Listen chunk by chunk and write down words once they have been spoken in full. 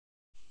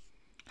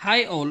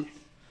Hi all,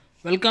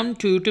 welcome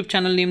to YouTube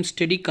channel named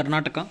Study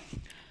Karnataka.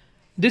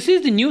 This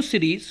is the new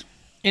series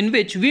in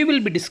which we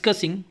will be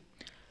discussing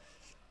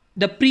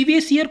the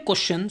previous year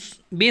questions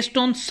based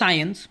on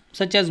science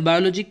such as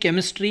biology,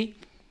 chemistry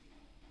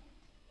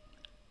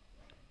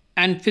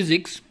and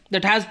physics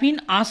that has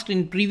been asked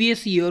in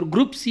previous year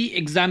Group C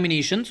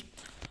examinations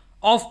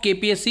of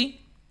KPSC,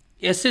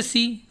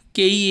 SSC,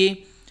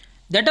 KEA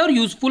that are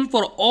useful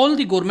for all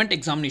the government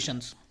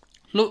examinations.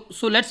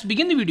 So let's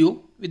begin the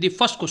video with the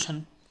first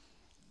question.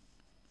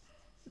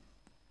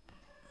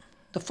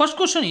 The first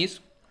question is,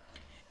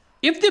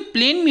 if the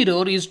plane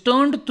mirror is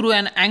turned through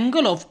an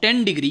angle of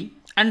 10 degree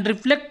and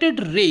reflected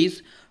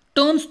rays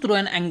turns through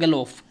an angle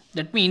of,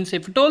 that means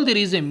if at all there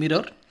is a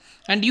mirror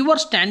and you are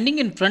standing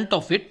in front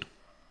of it,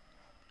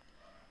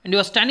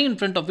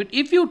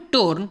 if you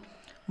turn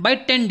by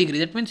 10 degree,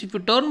 that means if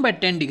you turn by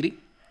 10 degree,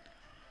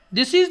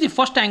 this is the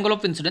first angle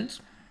of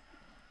incidence.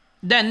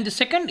 Then the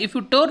second, if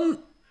you turn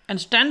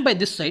and stand by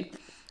this side,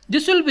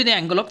 this will be the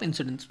angle of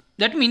incidence.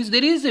 That means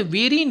there is a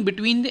vary in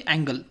between the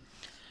angle.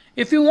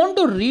 If you want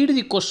to read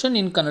the question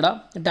in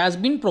Kannada, it has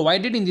been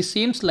provided in the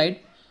same slide.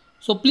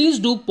 So please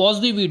do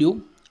pause the video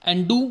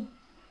and do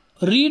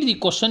read the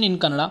question in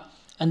Kannada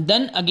and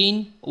then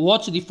again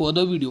watch the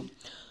further video.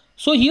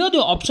 So here the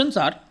options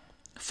are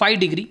 5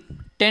 degree,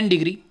 10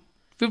 degree,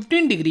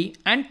 15 degree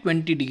and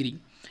 20 degree.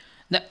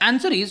 The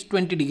answer is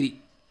 20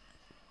 degree.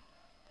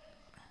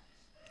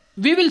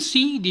 We will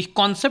see the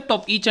concept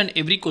of each and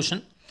every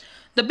question,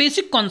 the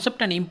basic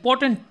concept and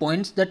important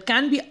points that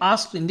can be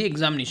asked in the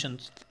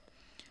examinations.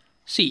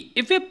 See,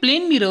 if a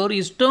plane mirror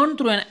is turned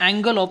through an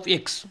angle of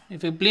x,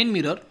 if a plane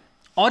mirror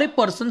or a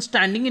person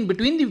standing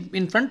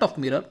in front of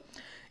mirror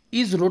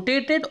is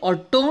rotated or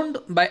turned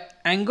by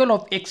angle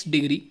of x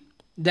degree,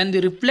 then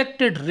the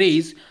reflected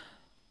rays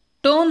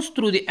turns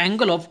through the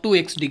angle of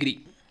 2x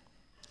degree.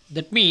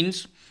 That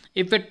means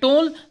if at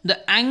all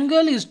the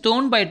angle is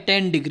turned by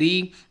 10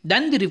 degree,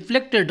 then the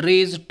reflected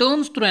rays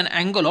turns through an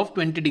angle of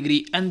 20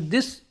 degree, and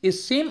this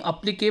is same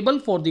applicable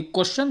for the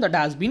question that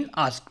has been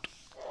asked.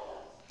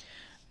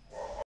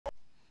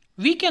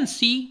 We can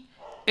see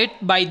it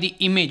by the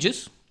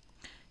images.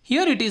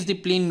 Here it is the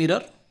plane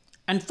mirror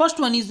and first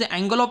one is the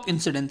angle of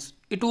incidence.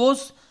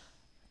 This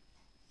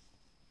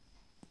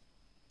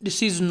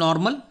is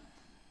normal.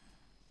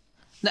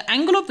 The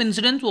angle of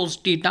incidence was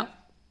theta.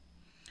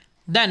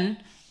 Then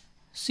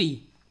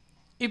see,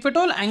 if at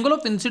all angle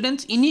of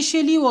incidence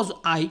initially was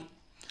I,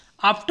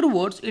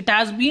 afterwards it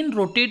has been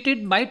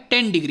rotated by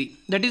 10 degree.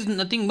 That is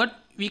nothing but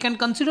we can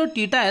consider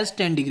theta as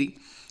 10 degree.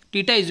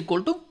 Theta is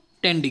equal to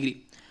 10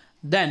 degree.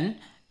 Then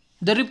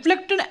the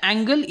reflected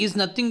angle is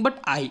nothing but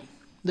I.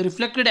 The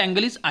reflected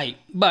angle is I.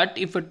 But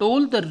if at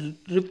all the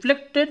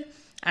reflected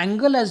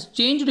angle has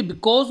changed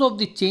because of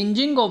the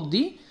changing of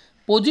the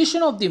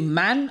position of the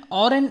man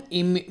or an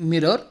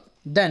mirror,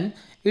 then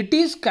it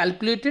is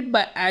calculated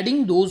by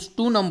adding those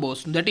two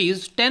numbers, that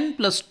is 10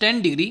 plus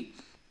 10 degree,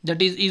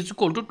 that is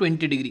equal to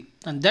 20 degree.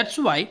 And that's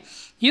why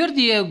here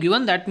they have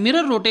given that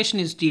mirror rotation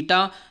is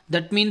theta,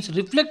 that means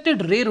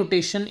reflected ray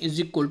rotation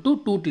is equal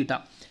to 2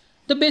 theta.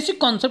 The basic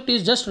concept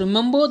is just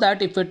remember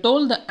that if at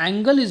all the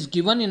angle is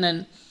given in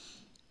a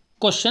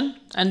question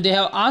and they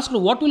have asked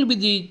what will be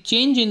the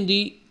change in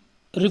the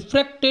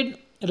reflected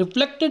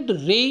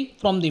ray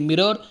from the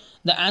mirror,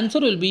 the answer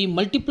will be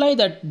multiply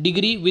that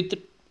degree with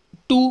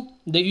 2,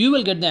 you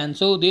will get the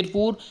answer.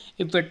 Therefore,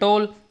 if at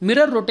all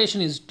mirror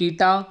rotation is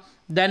theta,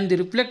 then the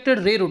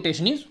reflected ray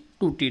rotation is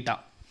 2 theta.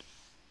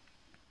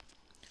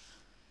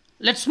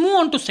 Let's move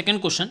on to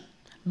second question.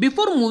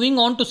 Before moving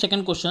on to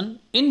second question,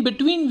 in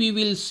between we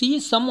will see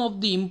some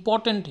of the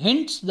important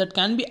hints that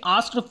can be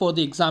asked for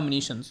the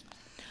examinations.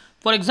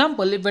 For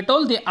example, if at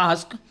all they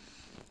ask,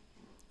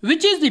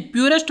 which is the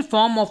purest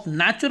form of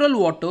natural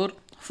water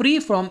free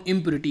from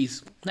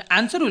impurities? The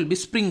answer will be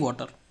spring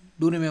water.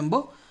 Do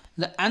remember,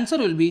 the answer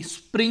will be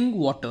spring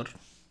water.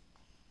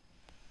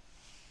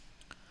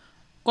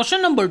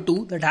 Question number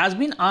 2 that has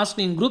been asked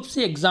in Group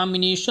C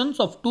examinations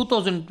of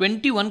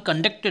 2021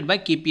 conducted by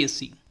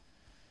KPSC.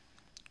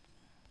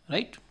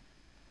 Right?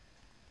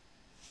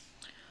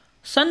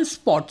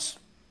 Sunspots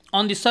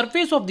on the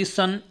surface of the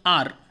sun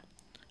are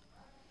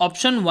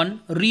option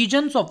 1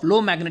 regions of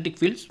low magnetic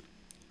fields,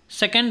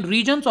 second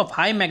regions of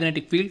high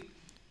magnetic field,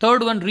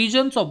 third one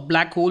regions of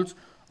black holes,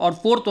 or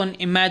fourth one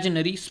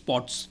imaginary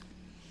spots.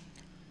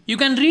 You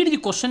can read the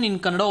question in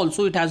Kannada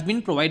also, it has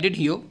been provided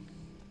here.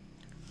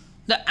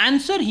 The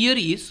answer here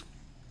is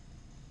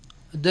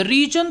the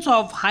regions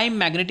of high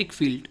magnetic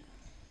field.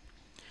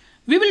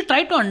 We will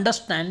try to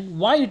understand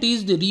why it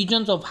is the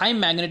regions of high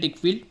magnetic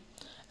field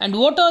and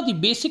what are the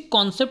basic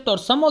concept or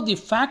some of the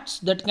facts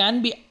that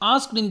can be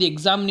asked in the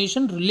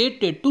examination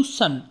related to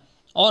sun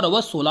or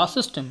our solar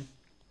system.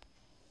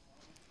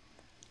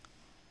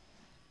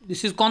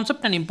 This is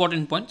concept and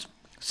important points.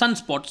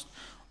 Sunspots.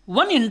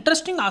 One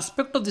interesting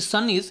aspect of the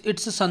sun is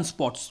its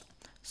sunspots.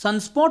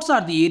 Sunspots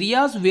are the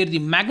areas where the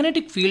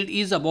magnetic field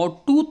is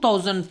about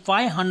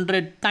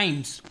 2500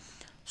 times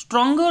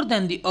stronger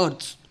than the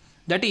Earth's,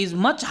 that is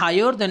much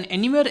higher than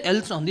anywhere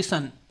else on the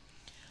sun.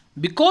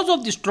 Because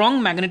of the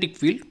strong magnetic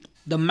field,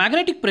 the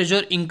magnetic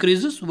pressure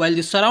increases while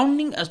the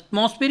surrounding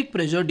atmospheric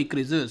pressure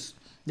decreases.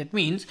 That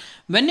means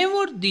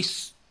whenever the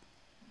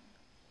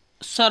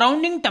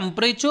surrounding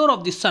temperature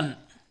of the sun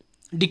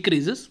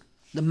decreases,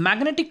 the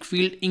magnetic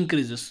field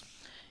increases.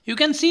 You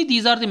can see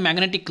these are the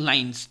magnetic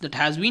lines that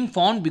has been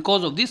formed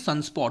because of the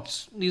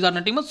sunspots. These are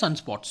nothing but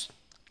sunspots.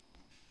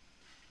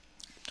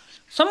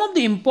 Some of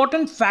the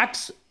important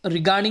facts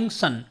regarding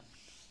sun.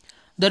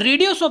 The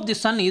radius of the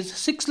sun is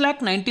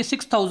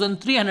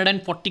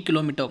 6,96,340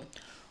 km.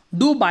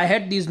 Do by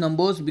head these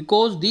numbers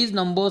because these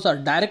numbers are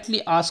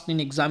directly asked in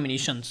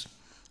examinations.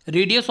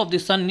 Radius of the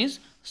sun is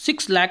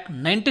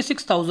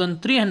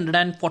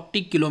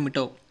 6,96,340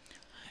 km.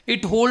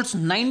 It holds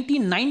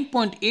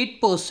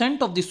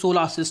 99.8% of the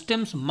solar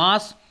system's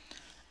mass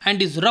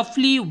and is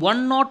roughly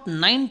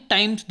 109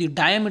 times the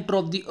diameter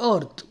of the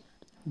earth.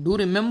 Do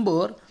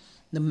remember,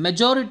 the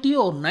majority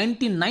or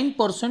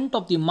 99%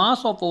 of the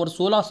mass of our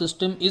solar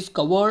system is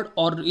covered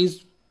or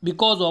is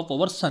because of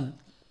our sun.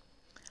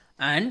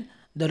 And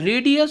the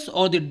radius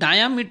or the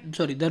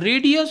diameter,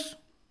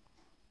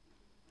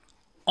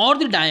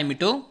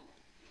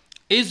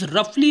 is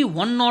roughly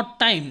 100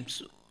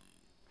 times.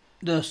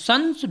 The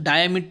sun's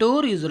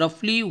diameter is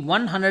roughly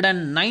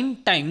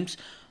 109 times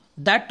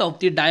that of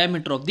the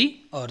diameter of the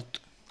earth.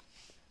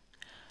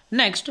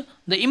 Next,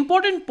 the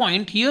important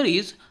point here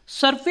is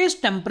surface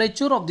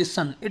temperature of the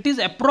sun. It is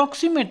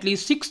approximately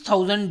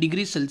 6000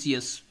 degrees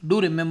Celsius.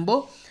 Do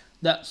remember,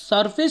 the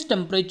surface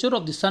temperature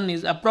of the sun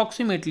is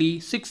approximately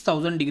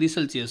 6000 degrees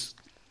Celsius.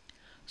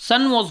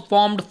 Sun was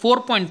formed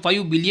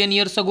 4.5 billion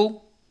years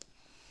ago.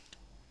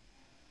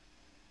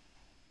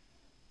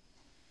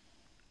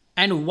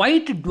 And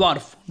white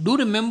dwarf, do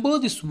remember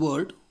this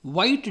word,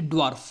 white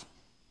dwarf.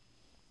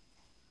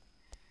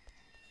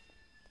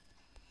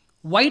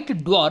 White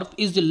dwarf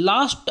is the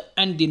last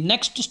and the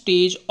next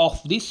stage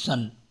of the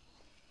sun.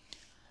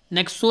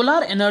 Next,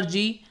 solar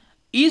energy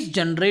is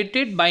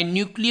generated by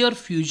nuclear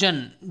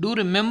fusion. Do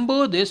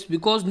remember this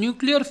because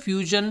nuclear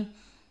fusion,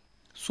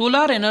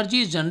 solar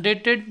energy is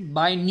generated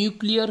by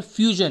nuclear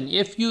fusion,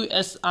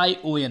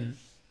 F-U-S-I-O-N.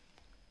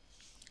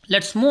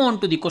 Let's move on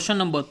to the question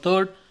number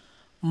 3.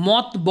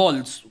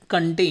 Mothballs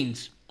contains,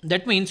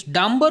 that means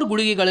ಡಾಂಬರ್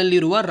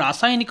ಗುಳಿಗೆಗಳಲ್ಲಿರುವ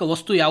ರಾಸಾಯನಿಕ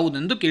ವಸ್ತು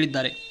ಯಾವುದೆಂದು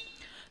ಕೇಳಿದ್ದಾರೆ.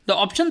 The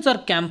options are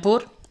camphor,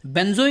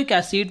 benzoic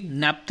acid,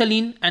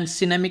 naphthalene and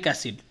cinnamic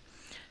acid.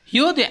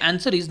 Here the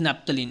answer is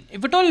naphthalene. If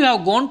at all you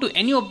have gone to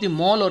any of the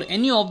mall or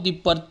any of the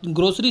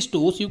grocery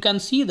stores, you can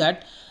see that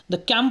the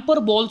camphor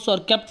balls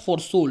are kept for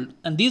sold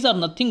and these are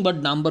nothing but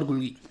ಡಾಂಬರ್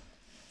gulgi.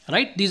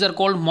 Right? These are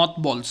called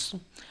mothballs.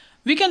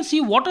 We can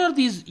see what are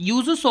these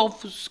uses of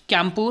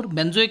camphor,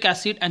 benzoic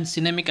acid and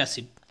cinnamic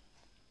acid.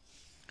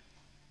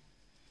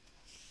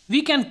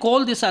 We can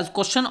call this as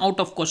question out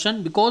of question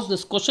because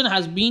this question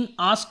has been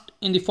asked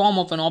in the form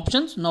of an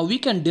options. Now we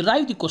can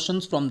derive the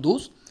questions from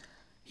those.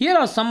 Here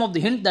are some of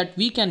the hints that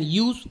we can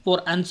use for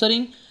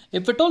answering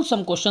if at all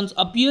some questions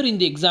appear in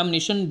the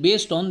examination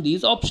based on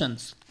these options.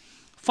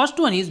 First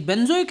one is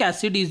benzoic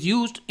acid is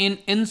used in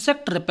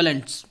insect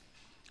repellents,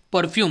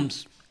 perfumes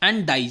and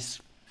dyes.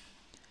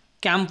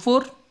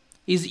 Camphor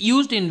is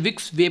used in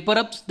Vicks vapor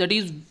ups, that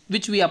is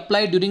which we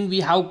apply during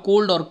we have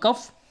cold or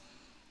cough,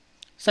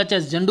 such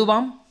as Jandu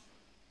balm.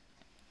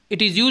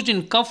 It is used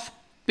in cough,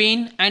 pain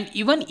and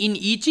even in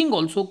itching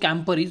also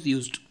camphor is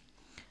used.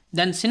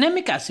 Then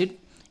cinnamic acid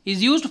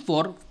is used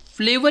for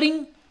flavoring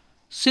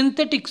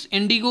synthetics,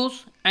 indigos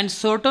and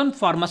certain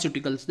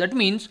pharmaceuticals. That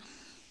means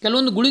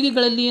ಕೆಲವೊಂದು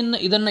ಗುಳಿಗೆಗಳಲ್ಲಿ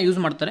ಇದನ್ನ use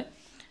ಮಾಡ್ತಾರೆ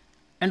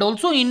and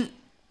also in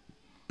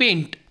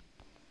paint,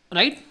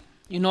 right?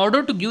 In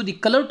order to give the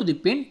color to the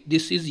paint,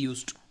 this is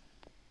used.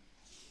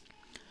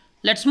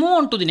 Let's move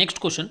on to the next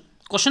question.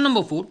 Question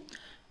number 4.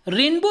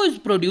 Rainbow is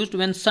produced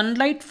when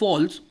sunlight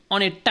falls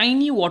on a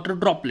tiny water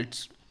droplets.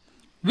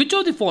 Which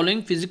of the following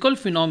physical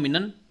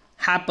phenomenon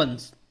happens?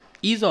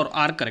 Is or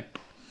are correct?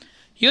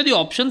 Here the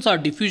options are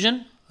diffusion,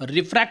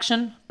 refraction,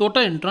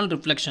 total internal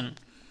reflection.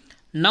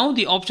 Now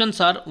the options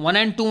are 1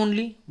 and 2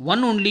 only,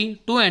 1 only,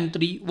 2 and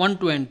 3, 1,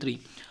 2 and 3.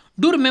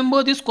 Do remember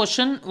this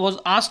question was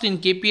asked in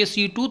KPSC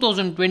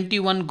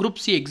 2021 Group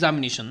C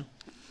examination.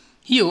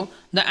 Here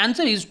the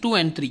answer is 2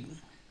 and 3.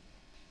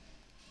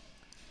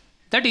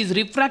 That is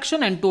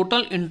refraction and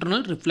total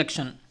internal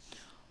reflection.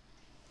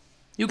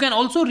 You can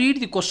also read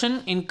the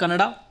question in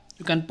Kannada.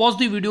 You can pause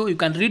the video, you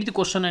can read the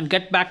question and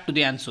get back to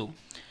the answer.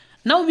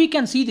 Now we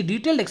can see the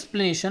detailed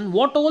explanation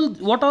what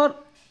are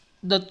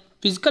the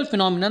physical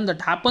phenomenon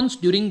that happens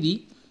during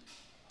the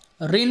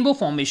rainbow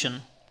formation.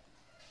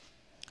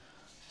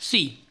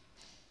 See,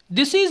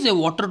 this is a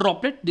water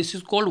droplet. This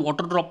is called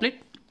water droplet.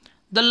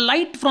 The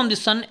light from the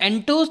sun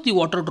enters the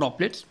water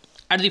droplets.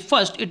 At the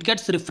first it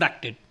gets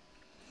refracted.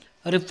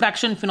 A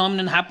refraction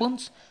phenomenon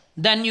happens.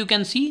 Then you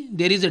can see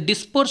there is a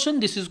dispersion.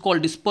 This is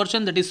called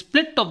dispersion, that is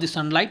split of the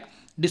sunlight.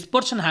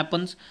 Dispersion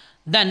happens.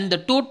 Then the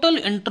total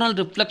internal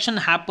reflection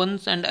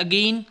happens and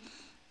again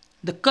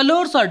the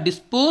colors are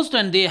dispersed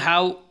and they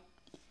have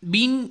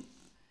been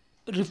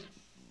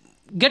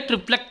get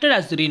reflected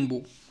as the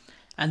rainbow.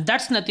 And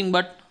that's nothing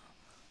but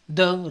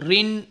the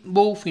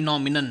rainbow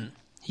phenomenon.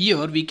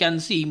 Here we can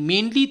see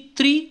mainly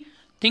three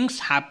things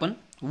happen.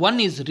 One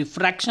is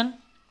refraction,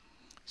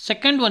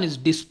 second one is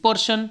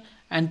dispersion,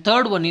 and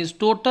third one is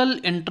total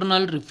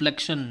internal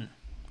reflection,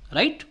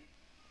 right?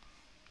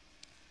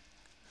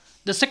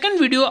 The second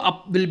video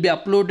will be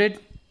uploaded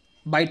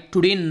by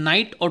today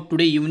night or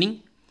today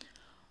evening.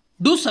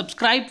 Do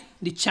subscribe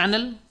the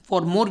channel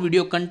for more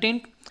video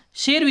content,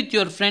 share with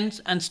your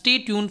friends, and stay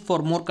tuned for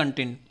more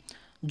content.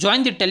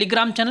 Join the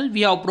Telegram channel.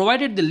 We have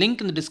provided the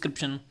link in the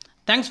description.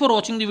 Thanks for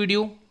watching the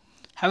video.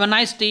 Have a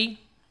nice day.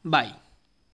 Bye.